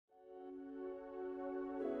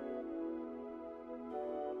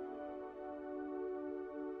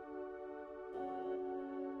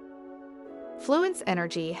Fluence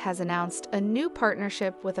Energy has announced a new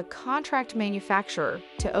partnership with a contract manufacturer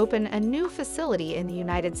to open a new facility in the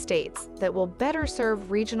United States that will better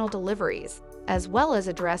serve regional deliveries, as well as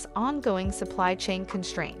address ongoing supply chain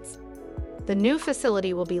constraints. The new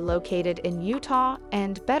facility will be located in Utah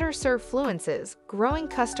and better serve Fluence's growing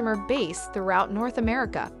customer base throughout North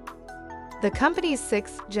America. The company's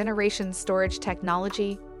sixth-generation storage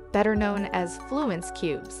technology, better known as Fluence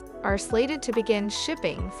Cubes, are slated to begin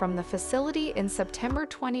shipping from the facility in September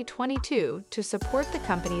 2022 to support the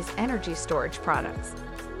company's energy storage products.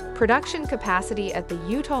 Production capacity at the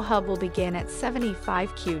Utah hub will begin at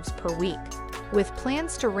 75 cubes per week, with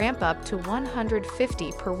plans to ramp up to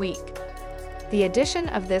 150 per week. The addition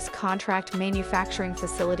of this contract manufacturing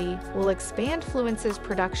facility will expand Fluence's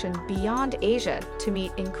production beyond Asia to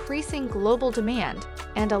meet increasing global demand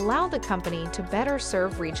and allow the company to better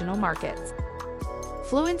serve regional markets.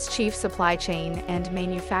 Fluence Chief Supply Chain and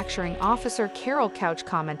Manufacturing Officer Carol Couch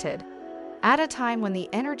commented, "At a time when the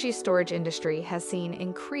energy storage industry has seen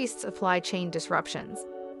increased supply chain disruptions,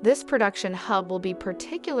 this production hub will be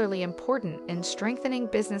particularly important in strengthening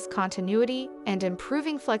business continuity and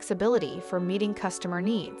improving flexibility for meeting customer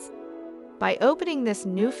needs. By opening this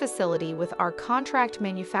new facility with our contract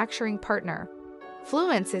manufacturing partner,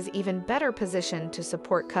 Fluence is even better positioned to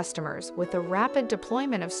support customers with the rapid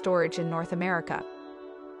deployment of storage in North America."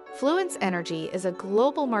 Fluence Energy is a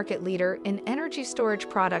global market leader in energy storage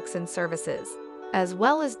products and services, as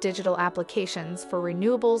well as digital applications for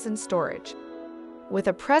renewables and storage. With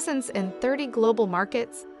a presence in 30 global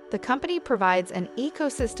markets, the company provides an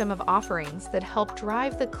ecosystem of offerings that help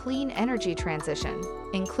drive the clean energy transition,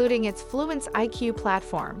 including its Fluence IQ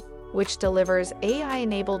platform, which delivers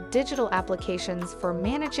AI-enabled digital applications for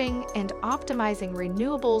managing and optimizing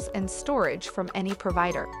renewables and storage from any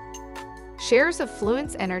provider. Shares of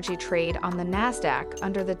Fluence Energy trade on the NASDAQ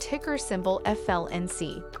under the ticker symbol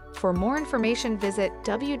FLNC. For more information, visit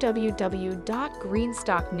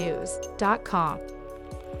www.greenstocknews.com.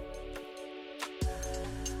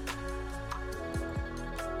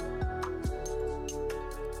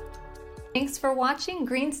 Thanks for watching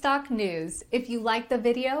Greenstock News. If you liked the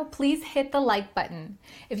video, please hit the like button.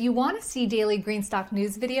 If you want to see daily Greenstock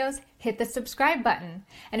News videos, hit the subscribe button.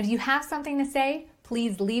 And if you have something to say,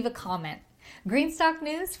 please leave a comment. Greenstock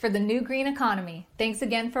News for the new green economy. Thanks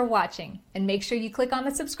again for watching, and make sure you click on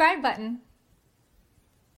the subscribe button.